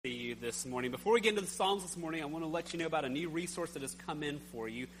this morning. Before we get into the Psalms this morning, I want to let you know about a new resource that has come in for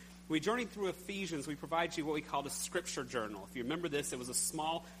you. We journeyed through Ephesians. We provide you what we call the Scripture Journal. If you remember this, it was a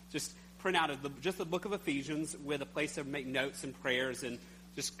small, just printout of just the book of Ephesians with a place to make notes and prayers and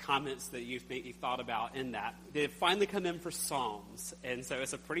just comments that you thought about in that. They've finally come in for Psalms, and so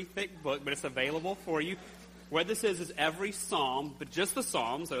it's a pretty thick book, but it's available for you. What this is every Psalm, but just the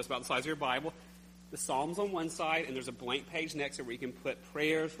Psalms, so it's about the size of your Bible, the Psalms on one side, and there's a blank page next to it where you can put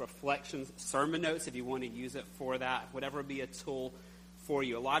prayers, reflections, sermon notes if you want to use it for that, whatever would be a tool for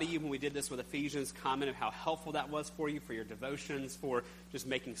you. A lot of you, when we did this with Ephesians, commented how helpful that was for you, for your devotions, for just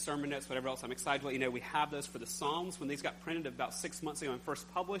making sermon notes, whatever else. I'm excited to let you know we have those for the Psalms. When these got printed about 6 months ago and first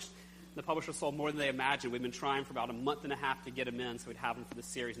published, the publisher sold more than they imagined. We've been trying for about a month and a half to get them in so we'd have them for the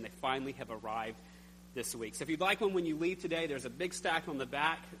series, and they finally have arrived this week. So if you'd like one when you leave today, there's a big stack on the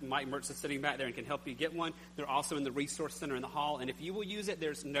back. Mike Mertz is sitting back there and can help you get one. They're also in the Resource Center in the hall, and if you will use it,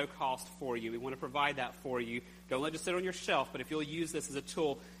 there's no cost for you. We want to provide that for you. Don't let it sit on your shelf, but if you'll use this as a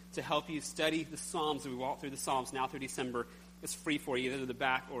tool to help you study the Psalms, as we walk through the Psalms now through December, it's free for you, either in the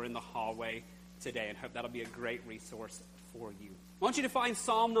back or in the hallway today, and hope that'll be a great resource for you. I want you to find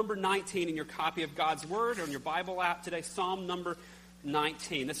Psalm number 19 in your copy of God's Word or in your Bible app today, Psalm number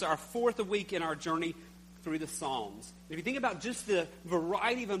 19. This is our fourth week in our journey through the Psalms. If you think about just the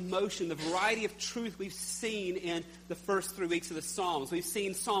variety of emotion, the variety of truth we've seen in the first 3 weeks of the Psalms. We've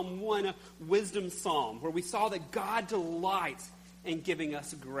seen Psalm 1, a wisdom psalm, where we saw that God delights in giving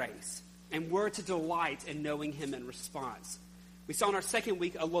us grace, and we're to delight in knowing Him in response. We saw in our second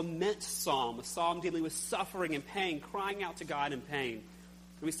week a lament psalm, a psalm dealing with suffering and pain, crying out to God in pain.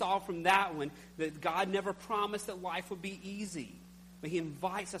 And we saw from that one that God never promised that life would be easy, but He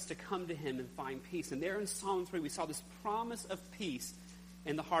invites us to come to Him and find peace. And there in Psalm 3, we saw this promise of peace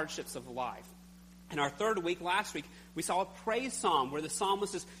in the hardships of life. In our third week, last week, we saw a praise psalm where the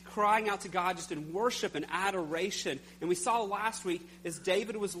psalmist is crying out to God just in worship and adoration. And we saw last week as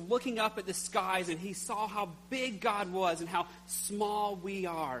David was looking up at the skies and he saw how big God was and how small we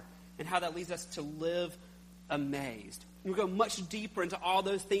are and how that leads us to live amazed. We'll go much deeper into all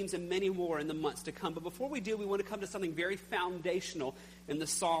those themes and many more in the months to come. But before we do, we want to come to something very foundational in the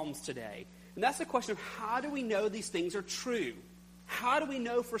Psalms today. And that's the question of how do we know these things are true? How do we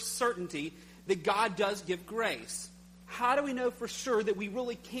know for certainty that God does give grace? How do we know for sure that we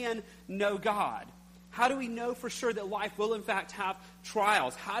really can know God? How do we know for sure that life will in fact have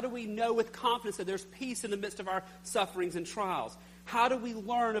trials? How do we know with confidence that there's peace in the midst of our sufferings and trials? How do we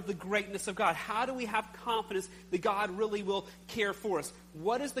learn of the greatness of God? How do we have confidence that God really will care for us?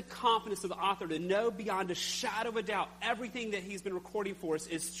 What is the confidence of the author to know beyond a shadow of a doubt everything that he's been recording for us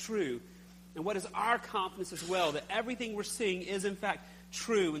is true? And what is our confidence as well that everything we're seeing is in fact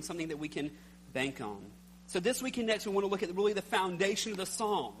true and something that we can bank on? So this week and next we want to look at really the foundation of the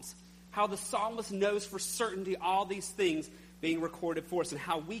Psalms, how the psalmist knows for certainty all these things being recorded for us and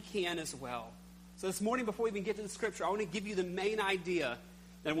how we can as well. So this morning, before we even get to the Scripture, I want to give you the main idea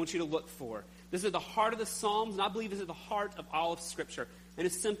that I want you to look for. This is at the heart of the Psalms, and I believe this is at the heart of all of Scripture. And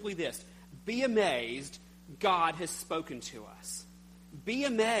it's simply this: be amazed, God has spoken to us. Be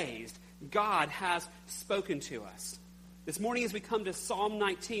amazed, God has spoken to us. This morning as we come to Psalm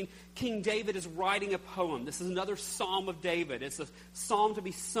 19, King David is writing a poem. This is another Psalm of David. It's a psalm to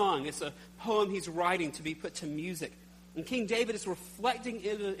be sung. It's a poem he's writing to be put to music. And King David is reflecting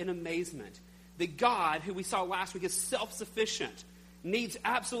in amazement that God, who we saw last week, is self-sufficient, needs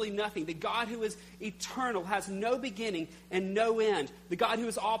absolutely nothing. The God who is eternal, has no beginning and no end. The God who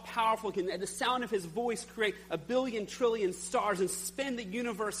is all-powerful, can at the sound of His voice create a billion trillion stars and spin the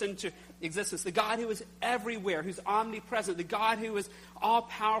universe into existence. The God who is everywhere, who's omnipresent. The God who is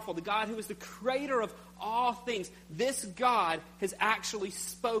all-powerful. The God who is the creator of all things. This God has actually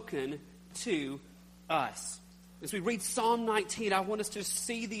spoken to us. As we read Psalm 19, I want us to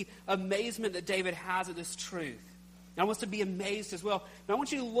see the amazement that David has at this truth. And I want us to be amazed as well. And I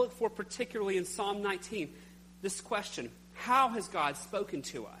want you to look for, particularly in Psalm 19, this question: how has God spoken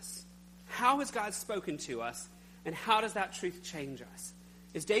to us? How has God spoken to us? And how does that truth change us?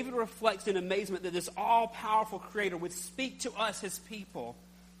 As David reflects in amazement that this all-powerful Creator would speak to us, His people,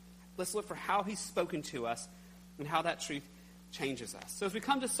 let's look for how He's spoken to us and how that truth changes us. So as we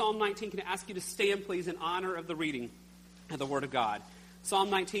come to Psalm 19, can I ask you to stand, please, in honor of the reading of the Word of God. Psalm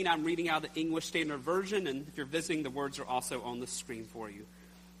 19, I'm reading out of the English Standard Version, and if you're visiting, the words are also on the screen for you.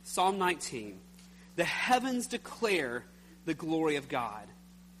 Psalm 19. The heavens declare the glory of God,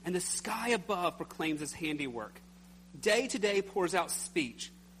 and the sky above proclaims His handiwork. Day to day pours out speech,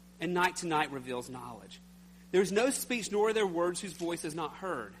 and night to night reveals knowledge. There is no speech, nor are there words whose voice is not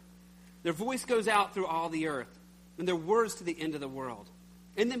heard. Their voice goes out through all the earth, and their words to the end of the world.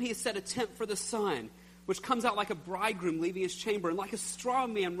 In them he has set a tent for the sun, which comes out like a bridegroom leaving his chamber, and like a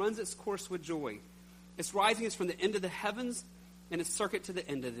strong man runs its course with joy. Its rising is from the end of the heavens, and its circuit to the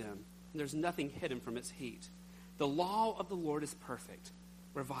end of them. And there's nothing hidden from its heat. The law of the Lord is perfect,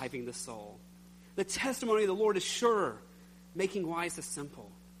 reviving the soul. The testimony of the Lord is sure, making wise the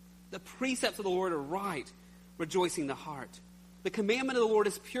simple. The precepts of the Lord are right, rejoicing the heart. The commandment of the Lord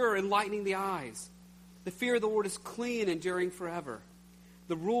is pure, enlightening the eyes. The fear of the Lord is clean, enduring forever.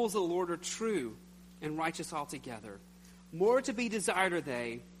 The rules of the Lord are true and righteous altogether. More to be desired are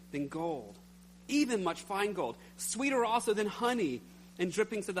they than gold, even much fine gold, sweeter also than honey and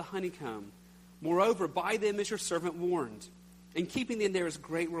drippings of the honeycomb. Moreover, by them is your servant warned. In keeping them there is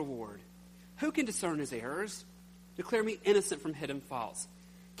great reward. Who can discern his errors? Declare me innocent from hidden faults.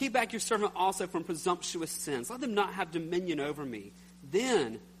 Keep back your servant also from presumptuous sins. Let them not have dominion over me.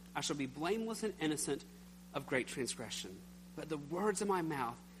 Then I shall be blameless and innocent of great transgression. Let the words of my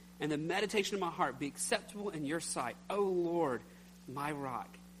mouth and the meditation of my heart be acceptable in your sight, O Lord, my rock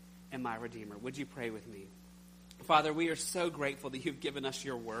and my redeemer. Would you pray with me? Father, we are so grateful that you've given us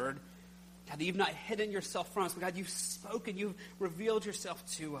your word. God, that you've not hidden yourself from us, but God, you've spoken, you've revealed yourself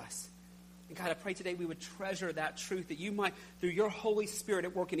to us. And God, I pray today we would treasure that truth, that you might, through your Holy Spirit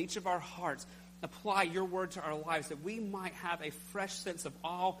at work in each of our hearts, apply your word to our lives, that we might have a fresh sense of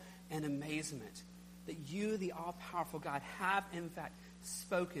awe and amazement, that you, the all-powerful God, have in fact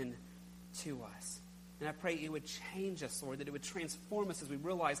spoken to us. And I pray it would change us, Lord, that it would transform us as we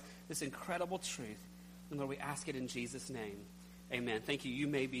realize this incredible truth. And Lord, we ask it in Jesus' name. Amen. Thank you. You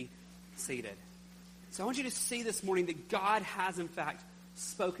may be seated. So I want you to see this morning that God has in fact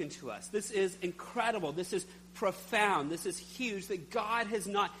spoken to us. This is incredible. This is profound. This is huge, that God has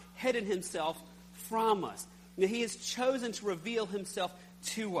not hidden himself from us. That he has chosen to reveal himself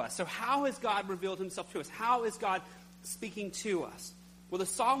to us. So how has God revealed himself to us? How is God speaking to us? Well, the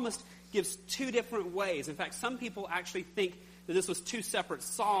psalmist gives two different ways. In fact, some people actually think that this was two separate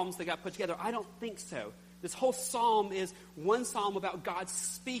psalms that got put together. I don't think so. This whole psalm is one psalm about God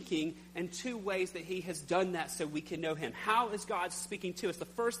speaking and two ways that he has done that so we can know him. How is God speaking to us? The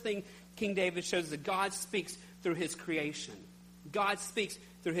first thing King David shows is that God speaks through his creation. God speaks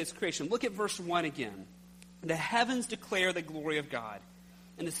through his creation. Look at verse 1 again. The heavens declare the glory of God,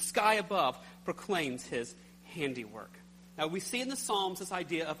 and the sky above proclaims his handiwork. Now, we see in the Psalms this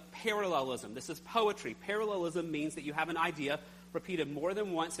idea of parallelism. This is poetry. Parallelism means that you have an idea repeated more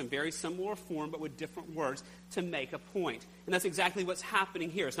than once in very similar form, but with different words to make a point. And that's exactly what's happening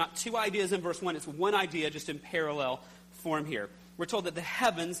here. It's not two ideas in verse 1. It's one idea just in parallel form here. We're told that the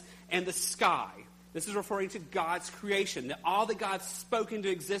heavens and the sky, this is referring to God's creation, that all that God spoke into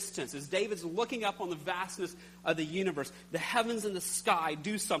existence. As David's looking up on the vastness of the universe, the heavens and the sky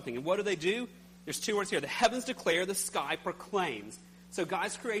do something. And what do? There's two words here. The heavens declare, the sky proclaims. So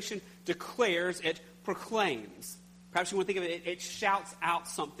God's creation declares, it proclaims. Perhaps you want to think of it, it shouts out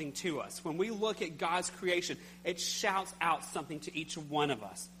something to us. When we look at God's creation, it shouts out something to each one of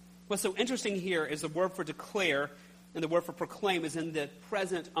us. What's so interesting here is the word for declare and the word for proclaim is in the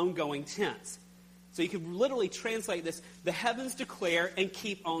present ongoing tense. So you can literally translate this, the heavens declare and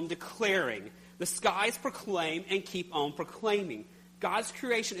keep on declaring. The skies proclaim and keep on proclaiming. God's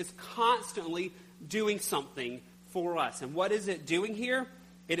creation is constantly doing something for us. And what is it doing here?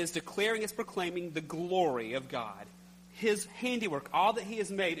 It is declaring, it's proclaiming the glory of God. His handiwork, all that he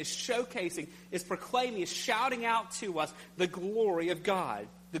has made, is showcasing, is proclaiming, is shouting out to us the glory of God.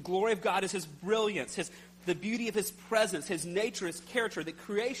 The glory of God is his brilliance, the beauty of his presence, his nature, his character. The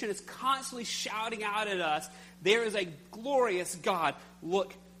creation is constantly shouting out at us, there is a glorious God.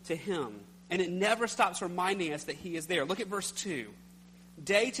 Look to him. And it never stops reminding us that he is there. Look at verse 2.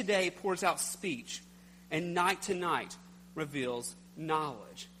 Day to day pours out speech, and night to night reveals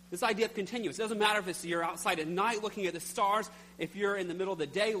knowledge. This idea of continuous. It doesn't matter if you're outside at night looking at the stars, if you're in the middle of the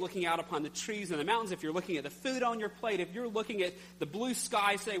day looking out upon the trees and the mountains, if you're looking at the food on your plate, if you're looking at the blue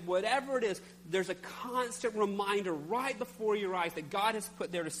sky, say whatever it is, there's a constant reminder right before your eyes that God has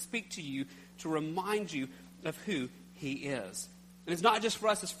put there to speak to you, to remind you of who he is. And it's not just for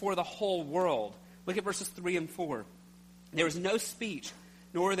us, it's for the whole world. Look at verses 3 and 4. There is no speech,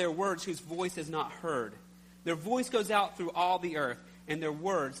 nor are there words whose voice is not heard. Their voice goes out through all the earth, and their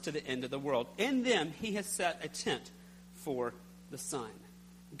words to the end of the world. In them he has set a tent for the sun.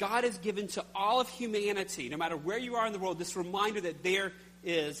 God has given to all of humanity, no matter where you are in the world, this reminder that there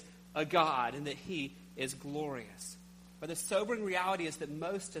is a God and that he is glorious. But the sobering reality is that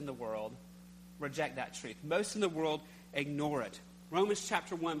most in the world reject that truth. Most in the world ignore it. Romans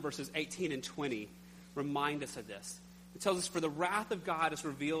chapter 1, verses 18 and 20 remind us of this. It tells us, for the wrath of God is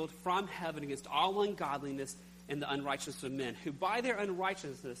revealed from heaven against all ungodliness in the unrighteousness of men, who by their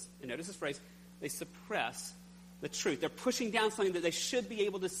unrighteousness, and notice this phrase, they suppress the truth. They're pushing down something that they should be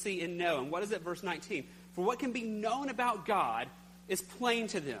able to see and know. And what is it? Verse 19. For what can be known about God is plain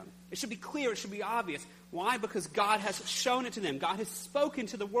to them. It should be clear. It should be obvious. Why? Because God has shown it to them. God has spoken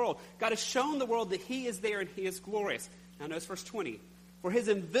to the world. God has shown the world that he is there and he is glorious. Now notice verse 20. For his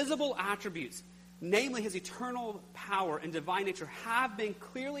invisible attributes, namely his eternal power and divine nature, have been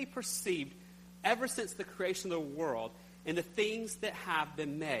clearly perceived ever since the creation of the world and the things that have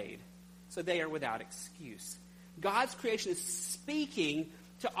been made. So they are without excuse. God's creation is speaking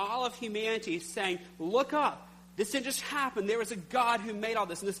to all of humanity, saying, look up. This didn't just happen. There is a God who made all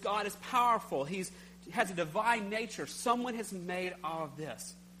this, and this God is powerful. He has a divine nature. Someone has made all of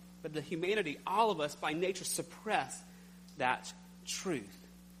this. But the humanity, all of us, by nature, suppress that truth.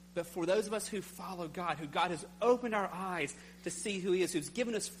 But for those of us who follow God, who God has opened our eyes to see who he is, who's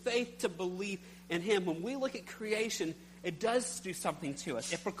given us faith to believe in him, when we look at creation, it does do something to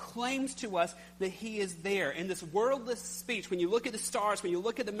us. It proclaims to us that he is there. In this wordless speech, when you look at the stars, when you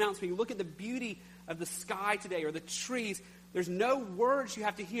look at the mountains, when you look at the beauty of the sky today or the trees, there's no words you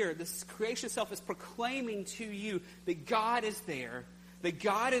have to hear. This creation itself is proclaiming to you that God is there, that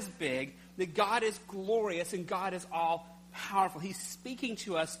God is big, that God is glorious, and God is all powerful. He's speaking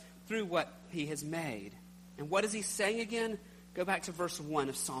to us through what he has made. And what is he saying again? Go back to verse 1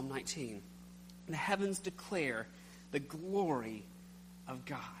 of Psalm 19. The heavens declare the glory of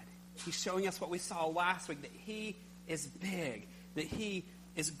God. He's showing us what we saw last week, that he is big, that he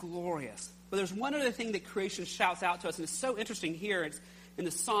is glorious. But there's one other thing that creation shouts out to us, and it's so interesting here. It's in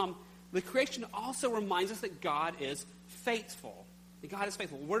the psalm. The creation also reminds us that God is faithful. That God is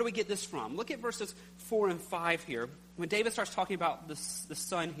faithful. Where do we get this from? Look at verses 4 and 5 here. When David starts talking about the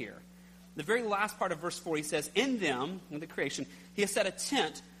sun here, the very last part of verse 4, he says, in them, in the creation, he has set a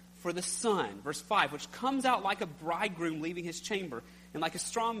tent for the sun. Verse 5, which comes out like a bridegroom leaving his chamber, and like a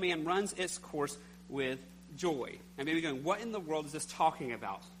strong man runs its course with joy. And maybe going, what in the world is this talking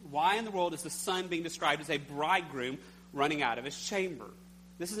about? Why in the world is the sun being described as a bridegroom running out of his chamber?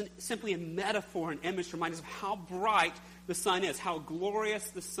 This is simply a metaphor, an image to remind us of how bright the sun is, how glorious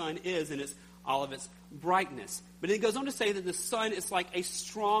the sun is in all of its brightness. But it goes on to say that the sun is like a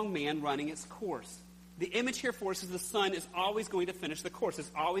strong man running its course. The image here for us is the sun is always going to finish the course.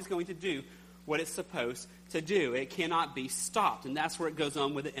 It's always going to do what it's supposed to do. It cannot be stopped. And that's where it goes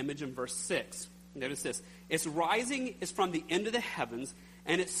on with the image in verse 6. Notice this. Its rising is from the end of the heavens,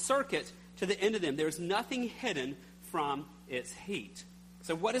 and its circuit to the end of them. There is nothing hidden from its heat.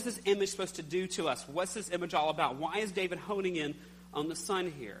 So what is this image supposed to do to us? What's this image all about? Why is David honing in on the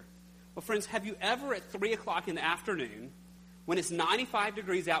sun here? Well, friends, have you ever at 3 o'clock in the afternoon, when it's 95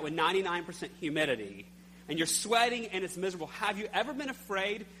 degrees out with 99% humidity, and you're sweating and it's miserable, have you ever been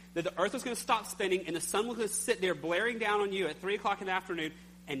afraid that the earth was going to stop spinning and the sun was going to sit there blaring down on you at 3 o'clock in the afternoon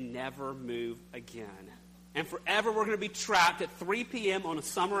and never move again? And forever we're going to be trapped at 3 p.m. on a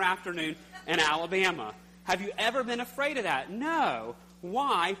summer afternoon in Alabama. Have you ever been afraid of that? No.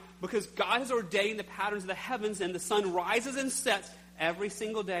 Why? Because God has ordained the patterns of the heavens, and the sun rises and sets every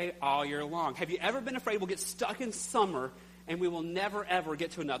single day all year long. Have you ever been afraid we'll get stuck in summer and we will never, ever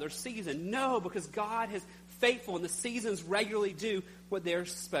get to another season? No, because God is faithful, and the seasons regularly do what they're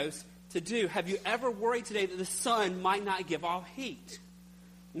supposed to do. Have you ever worried today that the sun might not give off heat?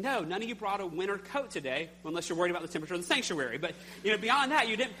 No, none of you brought a winter coat today, unless you're worried about the temperature of the sanctuary. But beyond that,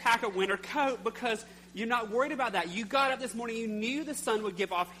 you didn't pack a winter coat because you're not worried about that. You got up this morning, you knew the sun would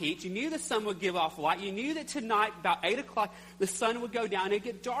give off heat. You knew the sun would give off light. You knew that tonight, about 8 o'clock, the sun would go down and it'd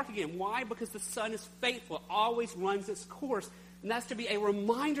get dark again. Why? Because the sun is faithful. It always runs its course. And that's to be a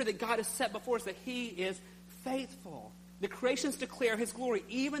reminder that God has set before us that he is faithful. The creations declare his glory,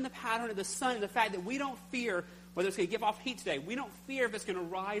 even the pattern of the sun, and the fact that we don't fear whether it's going to give off heat today. We don't fear if it's going to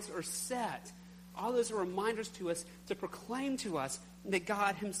rise or set. All those are reminders to us to proclaim to us that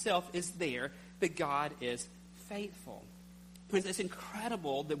God himself is there, that God is faithful. Friends, it's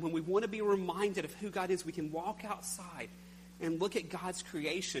incredible that when we want to be reminded of who God is, we can walk outside and look at God's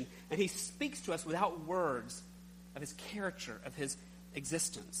creation, and he speaks to us without words of his character, of his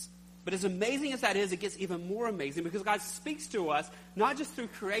existence. But as amazing as that is, it gets even more amazing because God speaks to us not just through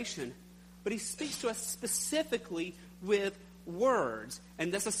creation, but he speaks to us specifically with words.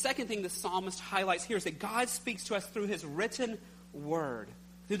 And that's the second thing the psalmist highlights here, is that God speaks to us through his written word,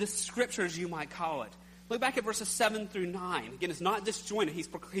 through the scriptures, you might call it. Look back at verses 7 through 9. Again, it's not disjointed.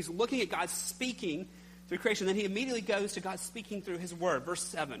 He's looking at God speaking through creation. Then he immediately goes to God speaking through his word. Verse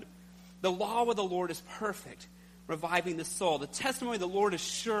 7. The law of the Lord is perfect, reviving the soul. The testimony of the Lord is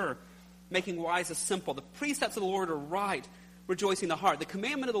sure, making wise the simple. The precepts of the Lord are right, rejoicing the heart. The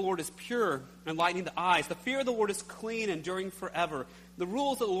commandment of the Lord is pure, enlightening the eyes. The fear of the Lord is clean, enduring forever. The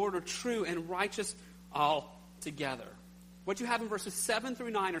rules of the Lord are true and righteous altogether. What you have in verses 7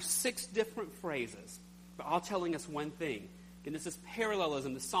 through 9 are 6 different phrases, but all telling us one thing. And this is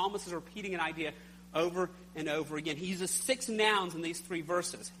parallelism. The psalmist is repeating an idea over and over again. He uses 6 nouns in these 3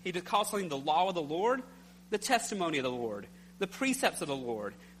 verses. He calls something the law of the Lord, the testimony of the Lord, the precepts of the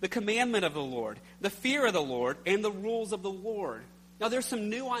Lord, the commandment of the Lord, the fear of the Lord, and the rules of the Lord. Now, there's some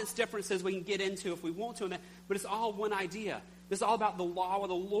nuanced differences we can get into if we want to, but it's all one idea. This is all about the law of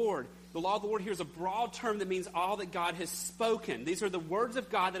the Lord. The law of the Lord here is a broad term that means all that God has spoken. These are the words of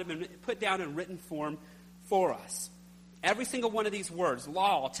God that have been put down in written form for us. Every single one of these words,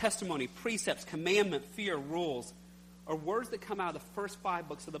 law, testimony, precepts, commandment, fear, rules, are words that come out of the first 5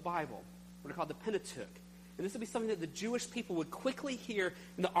 books of the Bible. What are called the Pentateuch. And this would be something that the Jewish people would quickly hear,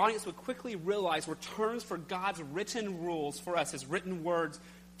 and the audience would quickly realize were terms for God's written rules for us, his written words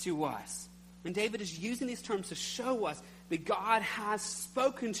to us. And David is using these terms to show us that God has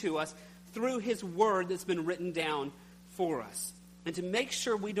spoken to us through his word that's been written down for us. And to make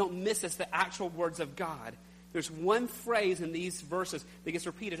sure we don't miss the actual words of God, there's one phrase in these verses that gets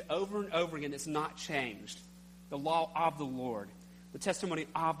repeated over and over again that's not changed. The law of the Lord, the testimony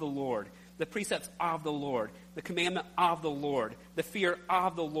of the Lord, the precepts of the Lord, the commandment of the Lord, the fear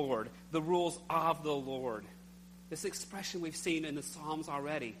of the Lord, the rules of the Lord. This expression we've seen in the Psalms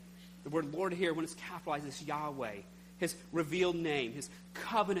already. The word Lord here, when it's capitalized, is Yahweh, his revealed name, his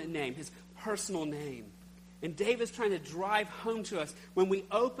covenant name, his personal name. And David's trying to drive home to us, when we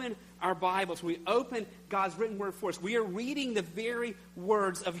open our Bibles, when we open God's written word for us, we are reading the very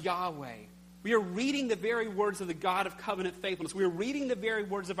words of Yahweh. We are reading the very words of the God of covenant faithfulness. We are reading the very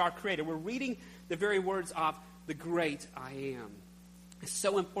words of our Creator. We're reading the very words of the great I am. It's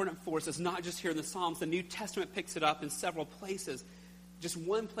so important for us. It's not just here in the Psalms. The New Testament picks it up in several places. Just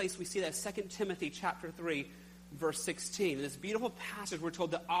one place we see that, 2 Timothy chapter 3, verse 16. In this beautiful passage, we're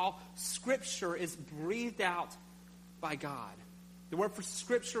told that all Scripture is breathed out by God. The word for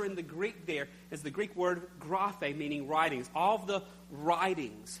Scripture in the Greek there is the Greek word graphe, meaning writings. All of the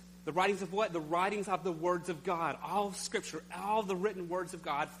writings. The writings of what? The writings of the words of God. All of Scripture, all the written words of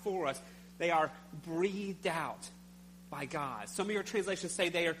God for us, they are breathed out by God. Some of your translations say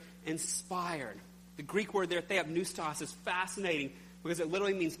they are inspired. The Greek word there, theopneustos, is fascinating because it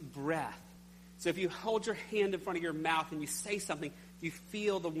literally means breath. So if you hold your hand in front of your mouth and you say something, you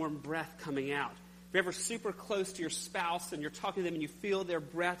feel the warm breath coming out. If you're ever super close to your spouse and you're talking to them and you feel their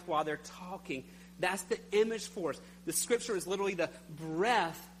breath while they're talking, that's the image for us. The Scripture is literally the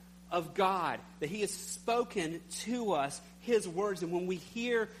breath of God, that he has spoken to us, his words. And when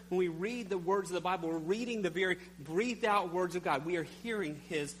we read the words of the Bible, we're reading the very breathed out words of God. We are hearing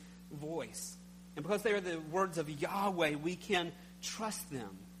his voice. And because they are the words of Yahweh, we can trust them.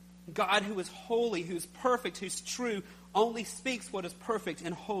 God, who is holy, who's perfect, who's true, only speaks what is perfect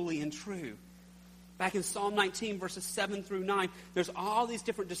and holy and true. Back in Psalm 19, verses 7 through 9, there's all these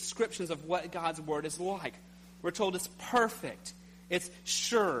different descriptions of what God's word is like. We're told it's perfect, it's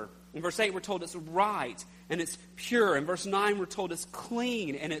sure. In verse 8, we're told it's right and it's pure. In verse 9, we're told it's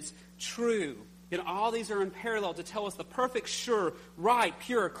clean and it's true. And all these are in parallel to tell us the perfect, sure, right,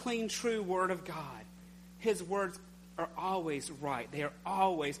 pure, clean, true word of God. His words are always right. They are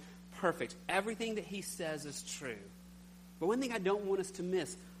always perfect. Everything that he says is true. But one thing I don't want us to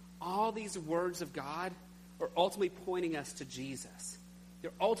miss, all these words of God are ultimately pointing us to Jesus.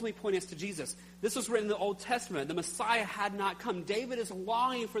 They're ultimately pointing us to Jesus. This was written in the Old Testament. The Messiah had not come. David is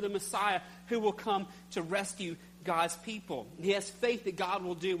longing for the Messiah who will come to rescue God's people. He has faith that God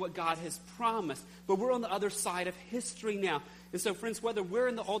will do what God has promised. But we're on the other side of history now. And so, friends, whether we're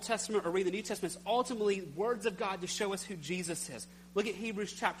in the Old Testament or read the New Testament, it's ultimately words of God to show us who Jesus is. Look at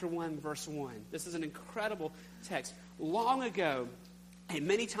Hebrews chapter 1, verse 1. This is an incredible text. Long ago, and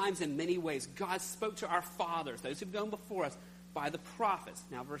many times in many ways, God spoke to our fathers, those who've gone before us, by the prophets.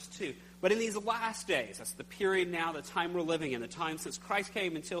 Now, verse 2. But in these last days, that's the period now, the time we're living in, the time since Christ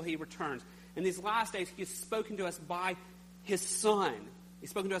came until he returns. In these last days, he has spoken to us by his Son.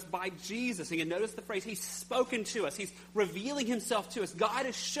 He's spoken to us by Jesus. And you notice the phrase, he's spoken to us. He's revealing himself to us. God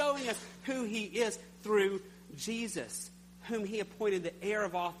is showing us who he is through Jesus, whom he appointed the heir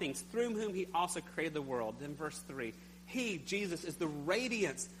of all things, through whom he also created the world. Then verse 3. He, Jesus, is the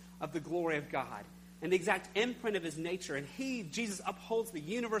radiance of the glory of God and the exact imprint of his nature. And he, Jesus, upholds the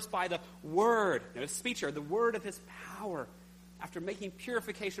universe by the word, notice speech here, the word of his power. After making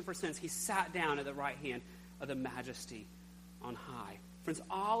purification for sins, he sat down at the right hand of the majesty on high. Friends,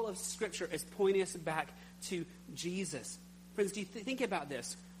 all of Scripture is pointing us back to Jesus. Friends, do you think about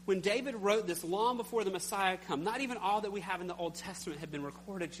this? when David wrote this long before the Messiah come, not even all that we have in the Old Testament had been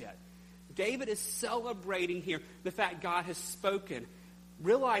recorded yet. David is celebrating here the fact God has spoken.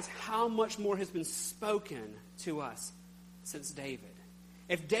 Realize how much more has been spoken to us since David.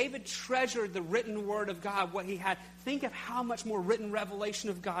 If David treasured the written word of God, what he had, think of how much more written revelation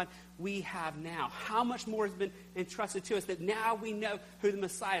of God we have now. How much more has been entrusted to us that now we know who the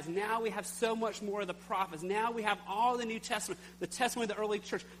Messiah is. Now we have so much more of the prophets. Now we have all the New Testament, the testimony of the early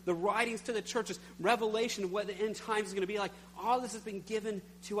church, the writings to the churches, revelation of what the end times is going to be like. All this has been given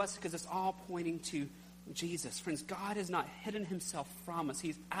to us because it's all pointing to Jesus. Friends, God has not hidden himself from us.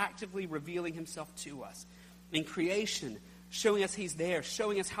 He's actively revealing himself to us. In creation, showing us he's there,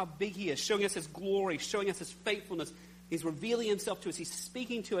 showing us how big he is, showing us his glory, showing us his faithfulness. He's revealing himself to us. He's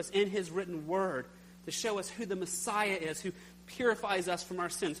speaking to us in his written word to show us who the Messiah is, who purifies us from our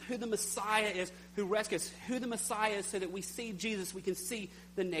sins, who the Messiah is, who rescues us, who the Messiah is, so that we see Jesus, we can see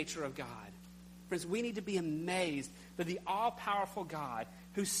the nature of God. Friends, we need to be amazed that the all-powerful God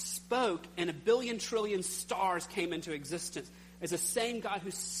who spoke and 1 billion trillion stars came into existence is the same God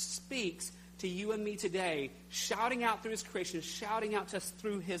who speaks to you and me today, shouting out through his creation, shouting out to us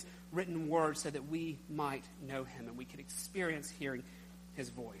through his written word so that we might know him and we could experience hearing his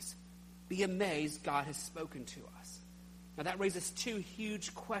voice. Be amazed God has spoken to us. Now that raises two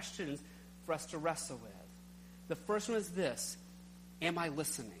huge questions for us to wrestle with. The first one is this: am I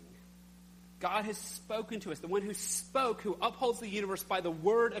listening? God has spoken to us. The one who spoke, who upholds the universe by the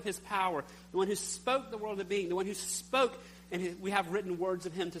word of his power. The one who spoke the world into being. The one who spoke, and we have written words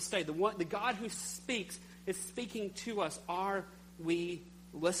of him to stay. The God who speaks is speaking to us. Are we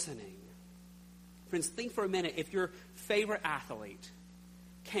listening? Friends, think for a minute. If your favorite athlete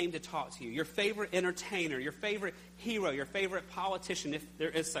came to talk to you, your favorite entertainer, your favorite hero, your favorite politician, if there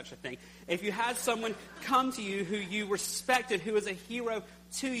is such a thing, if you had someone come to you who you respected, who is a hero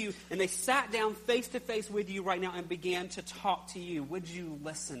to you, and they sat down face to face with you right now and began to talk to you, would you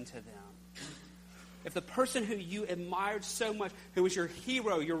listen to them? If the person who you admired so much, who was your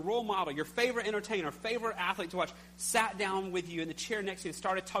hero, your role model, your favorite entertainer, favorite athlete to watch, sat down with you in the chair next to you and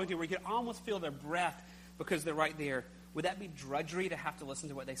started talking to you where you could almost feel their breath because they're right there, would that be drudgery to have to listen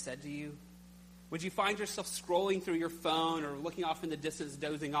to what they said to you? Would you find yourself scrolling through your phone or looking off in the distance,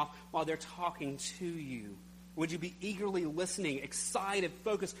 dozing off while they're talking to you? Would you be eagerly listening, excited,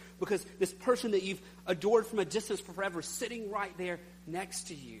 focused, because this person that you've adored from a distance for forever is sitting right there next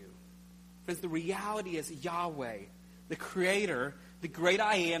to you? Friends, the reality is Yahweh, the Creator, the great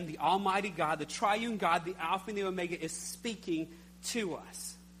I am, the Almighty God, the triune God, the Alpha and the Omega, is speaking to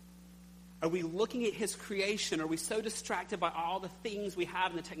us. Are we looking at his creation? Are we so distracted by all the things we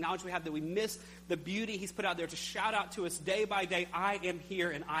have and the technology we have that we miss the beauty he's put out there to shout out to us day by day, I am here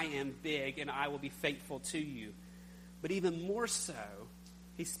and I am big and I will be faithful to you? But even more so,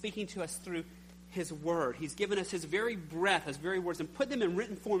 he's speaking to us through his word. He's given us his very breath, his very words, and put them in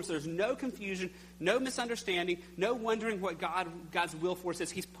written form so there's no confusion, no misunderstanding, no wondering what God's will for us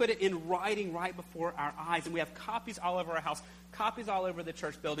is. He's put it in writing right before our eyes, and we have copies all over our house, copies all over the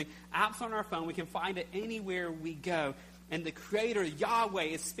church building, apps on our phone. We can find it anywhere we go. And the Creator, Yahweh,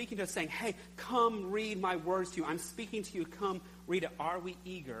 is speaking to us saying, hey, come read my words to you. I'm speaking to you. Come read it. Are we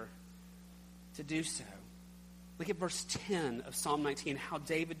eager to do so? Look at verse 10 of Psalm 19, how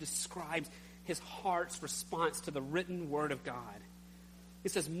David describes his heart's response to the written word of God.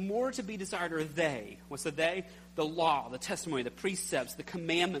 It says, more to be desired are they. What's the they? The law, the testimony, the precepts, the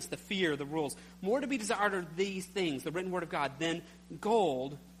commandments, the fear, the rules. More to be desired are these things, the written word of God, than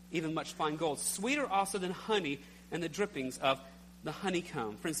gold, even much fine gold. Sweeter also than honey and the drippings of the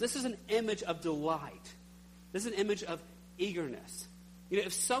honeycomb. Friends, this is an image of delight. This is an image of eagerness. You know,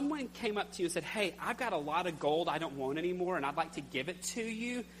 if someone came up to you and said, hey, I've got a lot of gold I don't want anymore and I'd like to give it to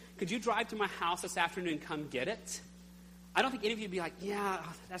you, could you drive to my house this afternoon and come get it? I don't think any of you would be like, yeah,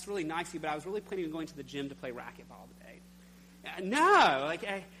 that's really nice of you, but I was really planning on going to the gym to play racquetball today. No, like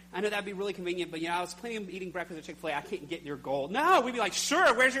I know that'd be really convenient, but I was planning on eating breakfast at Chick-fil-A. I can't get your gold. No, we'd be like,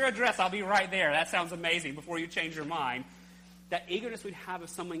 sure, where's your address? I'll be right there. That sounds amazing before you change your mind. That eagerness we'd have if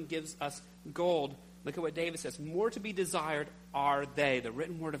someone gives us gold. Look at what David says. More to be desired are they, the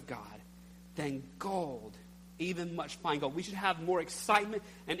written word of God, than gold, even much fine gold. We should have more excitement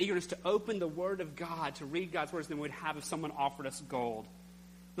and eagerness to open the word of God, to read God's words, than we'd have if someone offered us gold.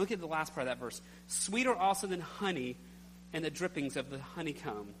 Look at the last part of that verse. Sweeter also than honey and the drippings of the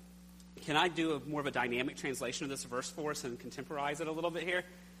honeycomb. Can I do more of a dynamic translation of this verse for us and contemporize it a little bit here?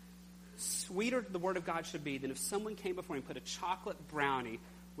 Sweeter the word of God should be than if someone came before you and put a chocolate brownie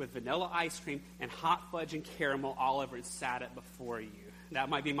with vanilla ice cream and hot fudge and caramel all over and sat it before you. That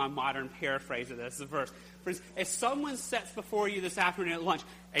might be my modern paraphrase of this verse. Friends, if someone sets before you this afternoon at lunch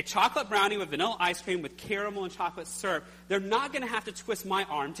a chocolate brownie with vanilla ice cream with caramel and chocolate syrup, they're not going to have to twist my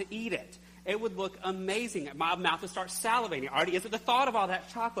arm to eat it. It would look amazing. My mouth would start salivating. It already is at the thought of all that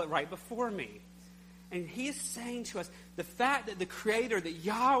chocolate right before me. And he is saying to us, the fact that the Creator, that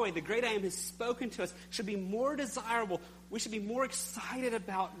Yahweh, the great I Am, has spoken to us should be more desirable. We should be more excited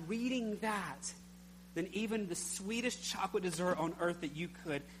about reading that than even the sweetest chocolate dessert on earth that you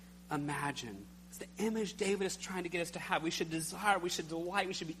could imagine. It's the image David is trying to get us to have. We should desire, we should delight,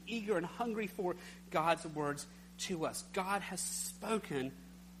 we should be eager and hungry for God's words to us. God has spoken.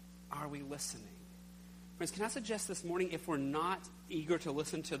 Are we listening? Friends, can I suggest this morning, if we're not eager to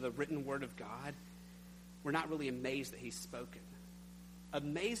listen to the written word of God, we're not really amazed that he's spoken.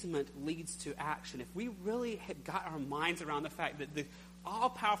 Amazement leads to action. If we really had got our minds around the fact that the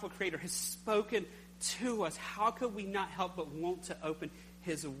all-powerful Creator has spoken to us, how could we not help but want to open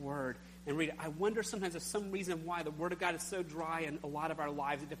his word and read it? I wonder sometimes if some reason why the word of God is so dry in a lot of our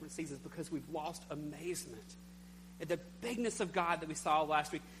lives at different seasons, because we've lost amazement at the bigness of God that we saw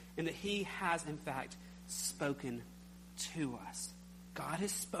last week, and that he has, in fact, spoken to us. God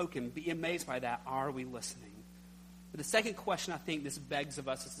has spoken. Be amazed by that. Are we listening? But the second question I think this begs of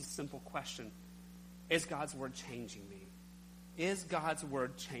us is a simple question. Is God's word changing me? Is God's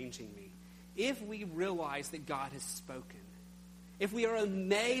word changing me? If we realize that God has spoken, if we are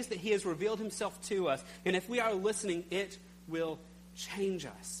amazed that he has revealed himself to us, and if we are listening, it will change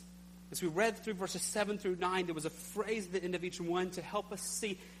us. As we read through verses 7 through 9, there was a phrase at the end of each one to help us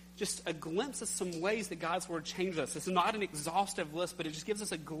see just a glimpse of some ways that God's word changes us. It's not an exhaustive list, but it just gives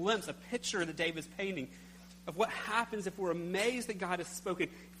us a glimpse, a picture that David's painting of what happens if we're amazed that God has spoken.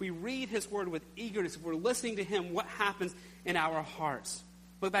 If we read his word with eagerness, if we're listening to him, what happens in our hearts?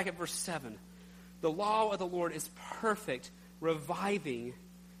 Look back at verse 7. The law of the Lord is perfect, reviving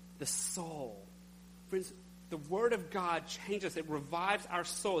the soul. Friends, the word of God changes. It revives our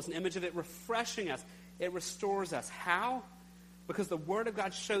soul. It's an image of it refreshing us. It restores us. How? Because the word of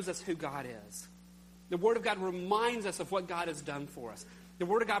God shows us who God is. The word of God reminds us of what God has done for us. The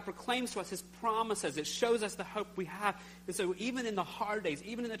word of God proclaims to us his promises. It shows us the hope we have. And so even in the hard days,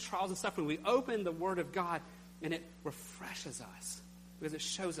 even in the trials and suffering, we open the word of God and it refreshes us because it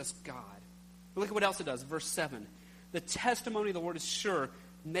shows us God. But look at what else it does. Verse 7. The testimony of the Lord is sure,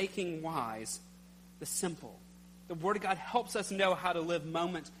 making wise the simple. The word of God helps us know how to live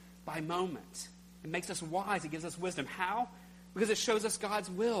moment by moment. It makes us wise. It gives us wisdom. How? Because it shows us God's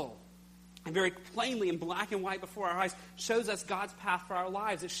will. And very plainly in black and white before our eyes shows us God's path for our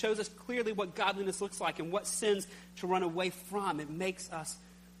lives. It shows us clearly what godliness looks like and what sins to run away from. It makes us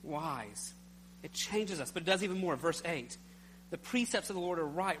wise. It changes us. But it does even more. Verse 8. The precepts of the Lord are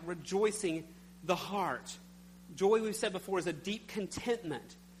right, rejoicing the heart. Joy, we've said before, is a deep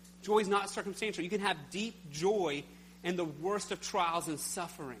contentment. Joy is not circumstantial. You can have deep joy in the worst of trials and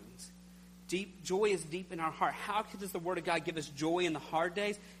sufferings. Deep joy is deep in our heart. How does the Word of God give us joy in the hard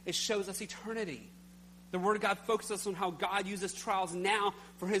days? It shows us eternity. The Word of God focuses on how God uses trials now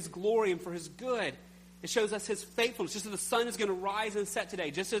for his glory and for his good. It shows us his faithfulness. Just as the sun is going to rise and set today,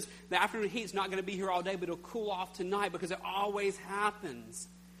 just as the afternoon heat is not going to be here all day, but it'll cool off tonight because it always happens.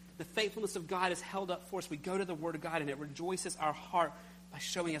 The faithfulness of God is held up for us. We go to the Word of God and it rejoices our heart by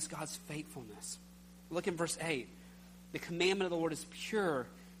showing us God's faithfulness. Look in verse 8. The commandment of the Lord is pure,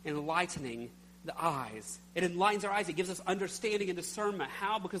 enlightening the eyes. It enlightens our eyes. It gives us understanding and discernment.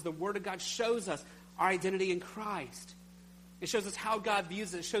 How? Because the Word of God shows us our identity in Christ. It shows us how God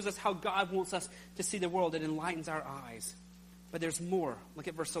views it. It shows us how God wants us to see the world. It enlightens our eyes. But there's more. Look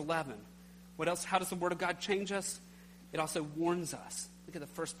at verse 11. What else? How does the Word of God change us? It also warns us. Look at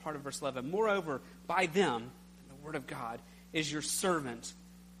the first part of verse 11. Moreover, by them, the Word of God, is your servant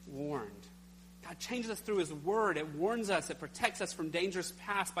warned. God changes us through his word. It warns us. It protects us from dangerous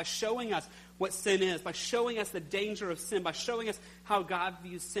paths by showing us what sin is, by showing us the danger of sin, by showing us how God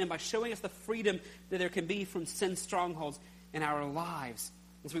views sin, by showing us the freedom that there can be from sin strongholds in our lives.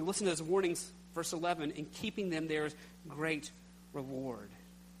 As we listen to those warnings, verse 11, in keeping them there is great reward.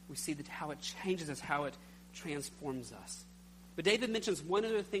 We see that how it changes us, how it transforms us. But David mentions one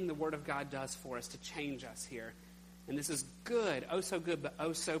other thing the Word of God does for us to change us here. And this is good, oh so good, but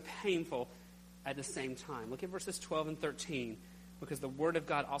oh so painful at the same time. Look at verses 12 and 13, because the Word of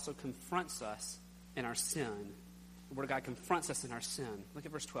God also confronts us in our sin. The Word of God confronts us in our sin. Look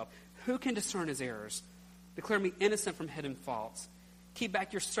at verse 12. Who can discern his errors? Declare me innocent from hidden faults. Keep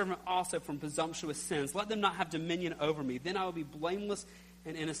back your servant also from presumptuous sins. Let them not have dominion over me. Then I will be blameless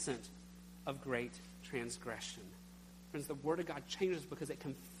and innocent of great transgression. Friends, the Word of God changes because it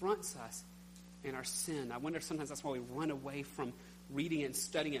confronts us in our sin. I wonder if sometimes that's why we run away from reading it and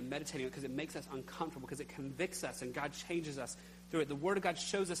studying it and meditating it because it makes us uncomfortable, because it convicts us and God changes us through it. The Word of God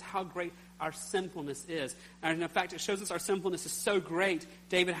shows us how great our sinfulness is. And in fact, it shows us our sinfulness is so great,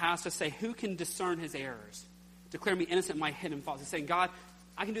 David has to say, who can discern his errors? Declare me innocent of my hidden faults. He's saying, God,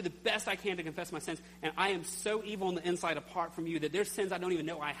 I can do the best I can to confess my sins, and I am so evil on the inside apart from you that there's sins I don't even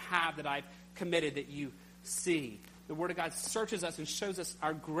know I have that I've committed that you see. The Word of God searches us and shows us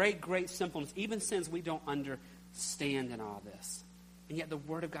our great, great sinfulness, even sins we don't understand in all this. And yet the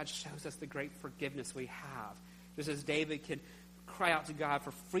Word of God shows us the great forgiveness we have. Just as David can cry out to God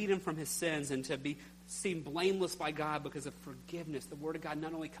for freedom from his sins and to be seen blameless by God because of forgiveness, the Word of God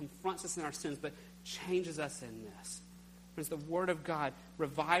not only confronts us in our sins, but changes us in this. Friends, the Word of God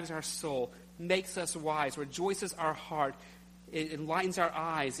revives our soul, makes us wise, rejoices our heart, it enlightens our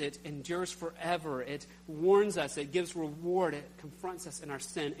eyes, it endures forever, it warns us, it gives reward, it confronts us in our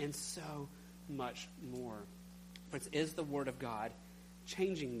sin, and so much more. Friends, is the Word of God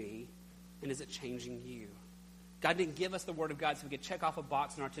changing me, and is it changing you? God didn't give us the Word of God so we could check off a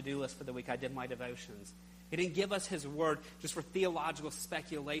box on our to-do list for the week. I did my devotions. He didn't give us His Word just for theological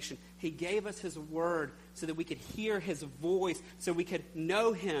speculation. He gave us His Word so that we could hear His voice, so we could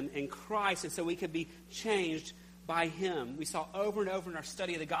know Him in Christ, and so we could be changed by Him. We saw over and over in our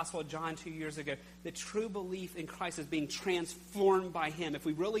study of the Gospel of John 2 years ago that true belief in Christ is being transformed by Him. If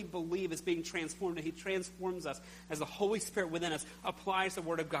we really believe it's being transformed, and He transforms us as the Holy Spirit within us applies the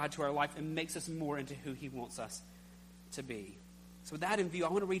Word of God to our life and makes us more into who He wants us to be. So with that in view, I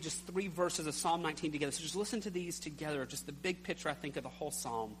want to read just 3 verses of Psalm 19 together. So just listen to these together, just the big picture, I think, of the whole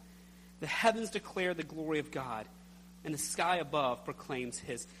psalm. The heavens declare the glory of God, and the sky above proclaims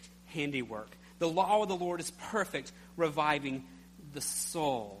His handiwork. The law of the Lord is perfect, reviving the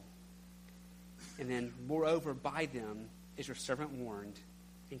soul. And then, moreover, by them is your servant warned.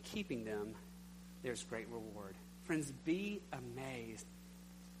 In keeping them, there's great reward. Friends, be amazed.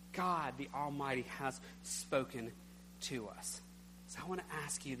 God, the Almighty, has spoken to us. So I want to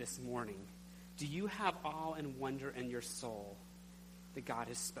ask you this morning, do you have awe and wonder in your soul that God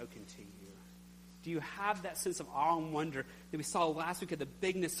has spoken to you? Do you have that sense of awe and wonder that we saw last week of the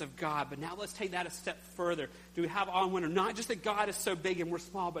bigness of God? But now let's take that a step further. Do we have awe and wonder? Not just that God is so big and we're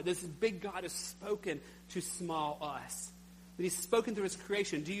small, but this big God has spoken to small us. That He's spoken through His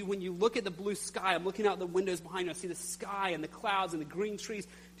creation. Do you, when you look at the blue sky, I'm looking out the windows behind you, I see the sky and the clouds and the green trees.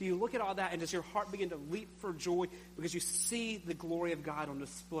 Do you look at all that and does your heart begin to leap for joy because you see the glory of God on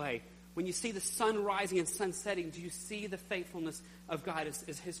display? When you see the sun rising and sun setting, do you see the faithfulness of God?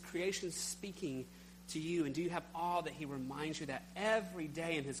 Is His creation speaking to you? And do you have awe that He reminds you that every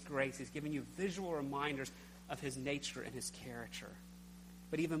day in His grace He's giving you visual reminders of His nature and His character?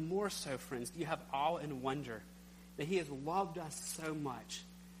 But even more so, friends, do you have awe and wonder that He has loved us so much?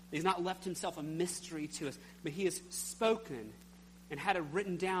 That He's not left Himself a mystery to us, but He has spoken and had it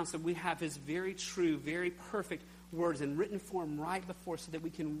written down so we have His very true, very perfect words in written form right before us so that we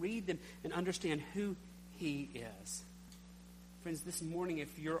can read them and understand who He is. Friends, this morning,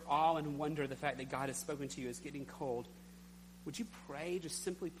 if your awe and wonder, the fact that God has spoken to you is getting cold, would you pray, just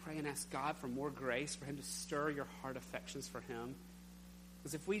simply pray and ask God for more grace, for Him to stir your heart affections for Him?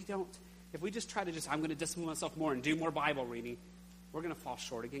 Because if we just try to I'm going to discipline myself more and do more Bible reading, we're going to fall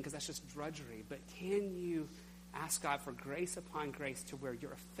short again because that's just drudgery. But can you ask God for grace upon grace to where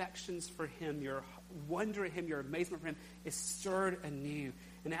your affections for Him, your wonder at Him, your amazement for Him is stirred anew?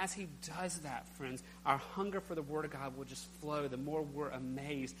 And as He does that, friends, our hunger for the Word of God will just flow the more we're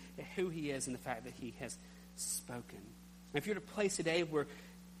amazed at who He is and the fact that He has spoken. And if you're at a place today where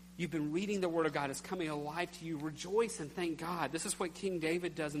you've been reading the Word of God, it's coming alive to you, rejoice and thank God. This is what King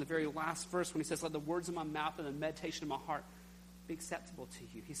David does in the very last verse when he says, let the words of my mouth and the meditation of my heart be acceptable to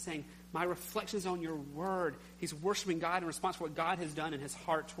you. He's saying, my reflections on your Word. He's worshiping God in response to what God has done in his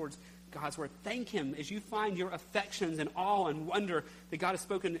heart towards God's Word. Thank Him as you find your affections and awe and wonder that God has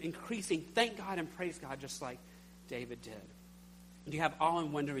spoken increasing. Thank God and praise God just like David did. Do you have awe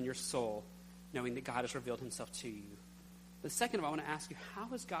and wonder in your soul knowing that God has revealed Himself to you? But second of all, I want to ask you, how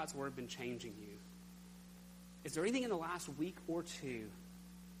has God's Word been changing you? Is there anything in the last week or two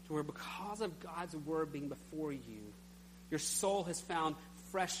to where because of God's Word being before you, your soul has found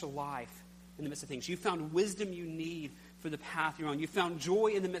fresh life in the midst of things? You found wisdom you need for the path you're on. You found joy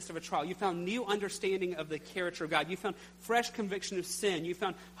in the midst of a trial. You found new understanding of the character of God. You found fresh conviction of sin. You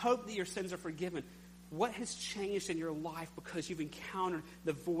found hope that your sins are forgiven. What has changed in your life because you've encountered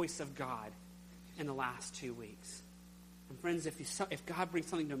the voice of God in the last 2 weeks? And friends, if God brings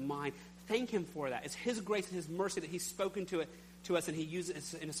something to mind, thank Him for that. It's His grace and His mercy that He's spoken to us, and He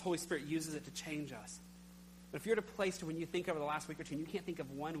uses it, and His Holy Spirit uses it to change us. But if you're at a place to when you think over the last week or two and you can't think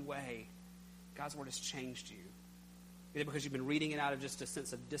of one way God's Word has changed you, either because you've been reading it out of just a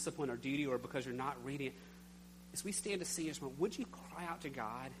sense of discipline or duty or because you're not reading it, as we stand to see it, would you cry out to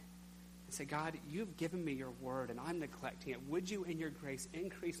God and say, God, you've given me your word and I'm neglecting it. Would you, in your grace,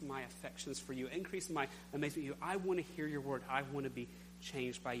 increase my affections for you, increase my amazement with you? I want to hear your word. I want to be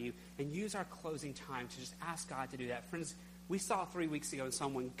changed by you. And use our closing time to just ask God to do that. Friends, we saw 3 weeks ago in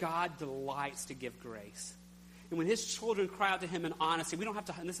Psalm 1, God delights to give grace. And when his children cry out to him in honesty, we don't have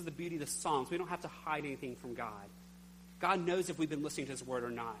to, and this is the beauty of the Psalms, we don't have to hide anything from God. God knows if we've been listening to his word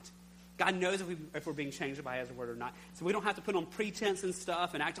or not. God knows if we're being changed by his word or not. So we don't have to put on pretense and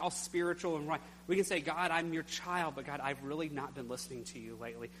stuff and act all spiritual and right. We can say, God, I'm your child, but God, I've really not been listening to you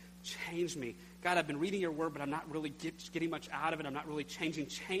lately. Change me. God, I've been reading your word, but I'm not really getting much out of it. I'm not really changing.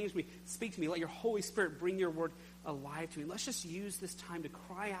 Change me. Speak to me. Let your Holy Spirit bring your word alive to me. Let's just use this time to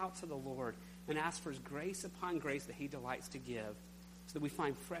cry out to the Lord and ask for his grace upon grace that he delights to give, so that we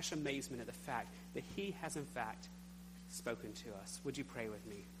find fresh amazement at the fact that he has, in fact, spoken to us. Would you pray with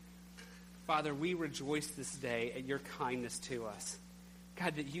me? Father, we rejoice this day at your kindness to us.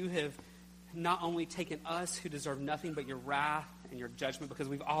 God, that you have not only taken us who deserve nothing but your wrath and your judgment, because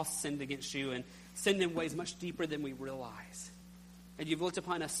we've all sinned against you and sinned in ways much deeper than we realize. And you've looked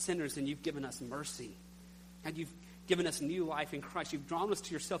upon us sinners and you've given us mercy. And you've given us new life in Christ. You've drawn us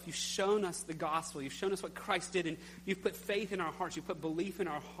to yourself. You've shown us the gospel. You've shown us what Christ did. And you've put faith in our hearts. You've put belief in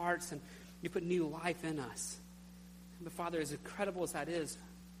our hearts. And you put new life in us. But Father, as incredible as that is,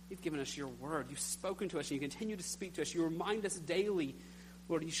 you've given us your word. You've spoken to us, and you continue to speak to us. You remind us daily,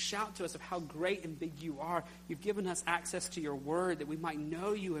 Lord. You shout to us of how great and big you are. You've given us access to your word that we might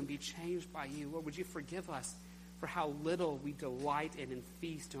know you and be changed by you. Lord, would you forgive us for how little we delight in and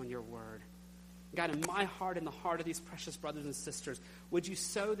feast on your word. God, in my heart and the heart of these precious brothers and sisters, would you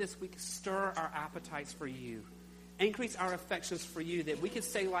so this week stir our appetites for you? Increase our affections for you, that we could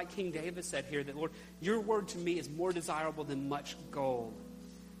say like King David said here, that, Lord, your word to me is more desirable than much gold.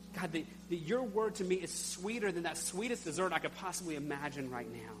 God, that your word to me is sweeter than that sweetest dessert I could possibly imagine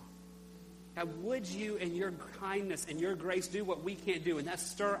right now. God, would you in your kindness and your grace do what we can't do, and that's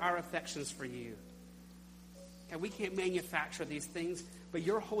stir our affections for you. God, we can't manufacture these things, but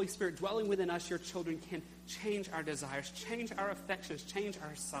your Holy Spirit dwelling within us, your children, can change our desires, change our affections, change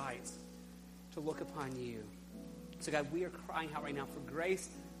our sights to look upon you. So God, we are crying out right now for grace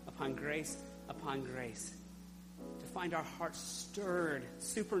upon grace upon grace, to find our hearts stirred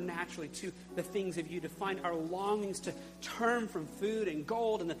supernaturally to the things of you, to find our longings to turn from food and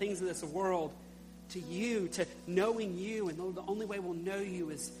gold and the things of this world to you, to knowing you. And Lord, the only way we'll know you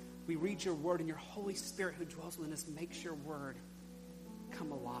is we read your word, and your Holy Spirit who dwells within us makes your word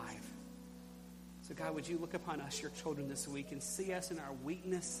come alive. So God, would you look upon us, your children, this week, and see us in our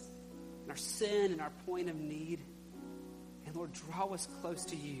weakness, in our sin, and our point of need. And Lord, draw us close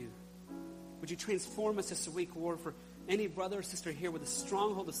to you. Would you transform us this week, Lord, for any brother or sister here with a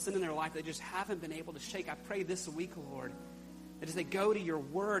stronghold of sin in their life they just haven't been able to shake. I pray this week, Lord, that as they go to your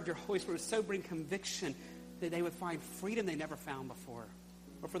word, your Holy Spirit would so bring conviction that they would find freedom they never found before.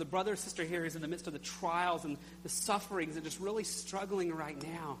 Or for the brother or sister here who's in the midst of the trials and the sufferings and just really struggling right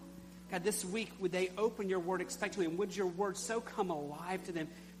now. God, this week, would they open your word expectantly, and would your word so come alive to them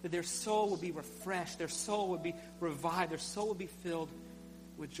that their soul would be refreshed, their soul would be revived, their soul would be filled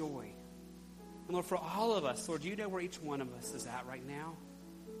with joy. And Lord, for all of us, Lord, you know where each one of us is at right now.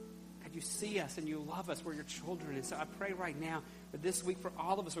 God, you see us and you love us. We're your children. And so I pray right now that this week for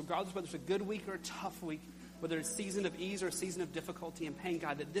all of us, regardless of whether it's a good week or a tough week, whether it's a season of ease or a season of difficulty and pain,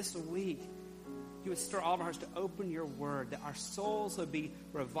 God, that this week you would stir all of our hearts to open your word, that our souls would be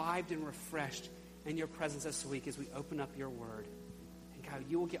revived and refreshed in your presence this week as we open up your word. And God,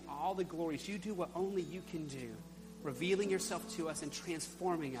 you will get all the glories. You do what only you can do, revealing yourself to us and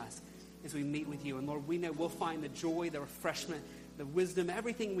transforming us as we meet with you. And Lord, we know we'll find the joy, the refreshment, the wisdom,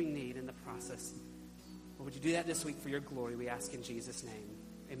 everything we need in the process. Lord, would you do that this week for your glory, we ask in Jesus' name.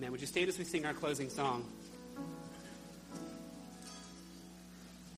 Amen. Would you stand as we sing our closing song?